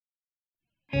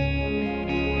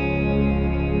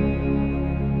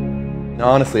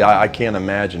Honestly, I can't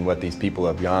imagine what these people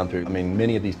have gone through. I mean,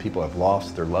 many of these people have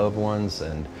lost their loved ones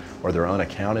or they're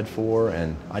unaccounted for,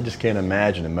 and I just can't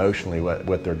imagine emotionally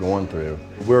what they're going through.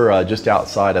 We're just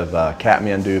outside of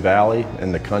Kathmandu Valley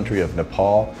in the country of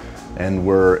Nepal, and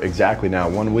we're exactly now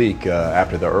 1 week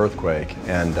after the earthquake,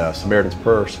 and Samaritan's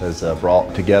Purse has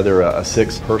brought together a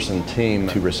 6-person team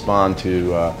to respond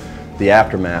to the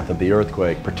aftermath of the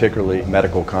earthquake, particularly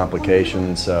medical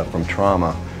complications from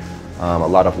trauma. A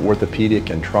lot of orthopedic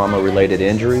and trauma-related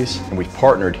injuries, and we've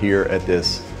partnered here at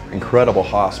this incredible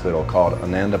hospital called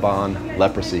Anandaban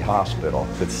Leprosy Hospital.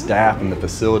 The staff in the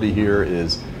facility here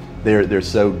they're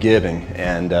so giving,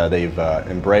 and they've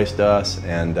embraced us,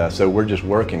 and so we're just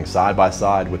working side by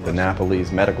side with the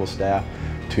Nepalese medical staff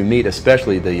to meet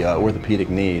especially the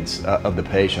orthopedic needs of the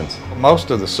patients.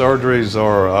 Most of the surgeries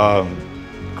are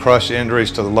crush injuries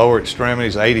to the lower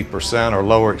extremities. 80% are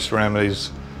lower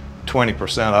extremities,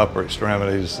 20% upper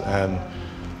extremities, and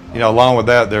along with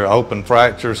that there are open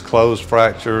fractures, closed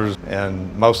fractures,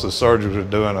 and most of the surgeries we're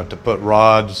doing are to put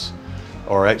rods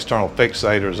or external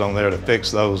fixators on there to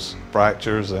fix those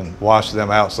fractures and wash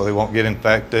them out so they won't get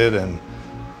infected, and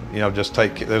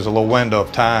there's a little window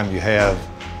of time you have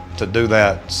to do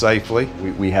that safely.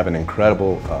 We have an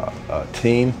incredible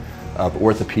team of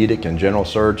orthopedic and general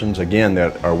surgeons, again,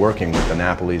 that are working with the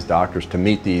Nepalese doctors to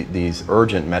meet these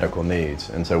urgent medical needs,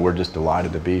 and so we're just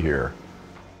delighted to be here.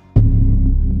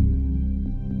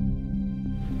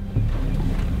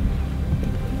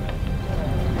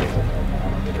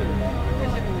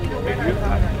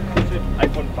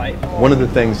 One of the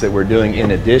things that we're doing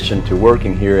in addition to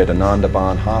working here at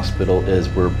Anandaban Hospital is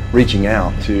we're reaching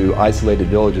out to isolated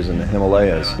villages in the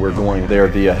Himalayas. We're going there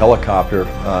via helicopter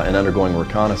and undergoing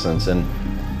reconnaissance. And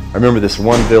I remember this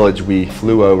one village we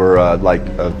flew over, like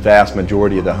a vast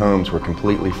majority of the homes were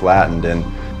completely flattened, and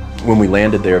when we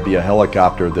landed there via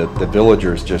helicopter, the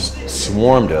villagers just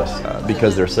swarmed us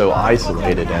because they're so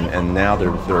isolated, and now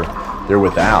they're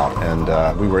without, and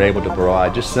we were able to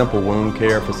provide just simple wound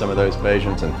care for some of those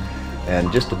patients,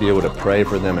 and just to be able to pray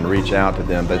for them and reach out to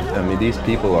them. But I mean, these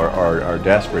people are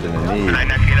desperate and in need. I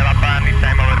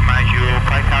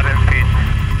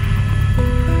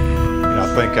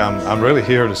think I'm really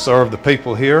here to serve the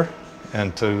people here,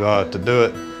 and to do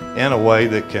it in a way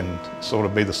that can sort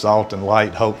of be the salt and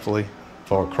light, hopefully,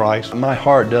 for Christ. My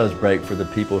heart does break for the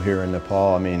people here in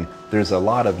Nepal. I mean, there's a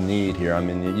lot of need here. I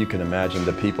mean, you can imagine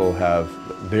the people have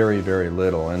very, very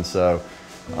little, and so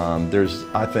there's,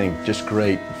 I think, just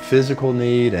great physical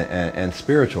need and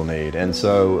spiritual need. And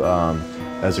so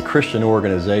as a Christian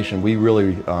organization, we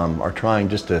really are trying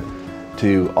just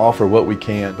to offer what we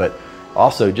can, but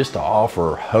also just to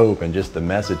offer hope and just the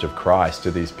message of Christ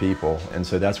to these people. And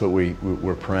so that's what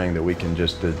we're praying, that we can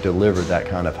just deliver that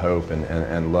kind of hope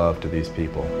and love to these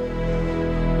people.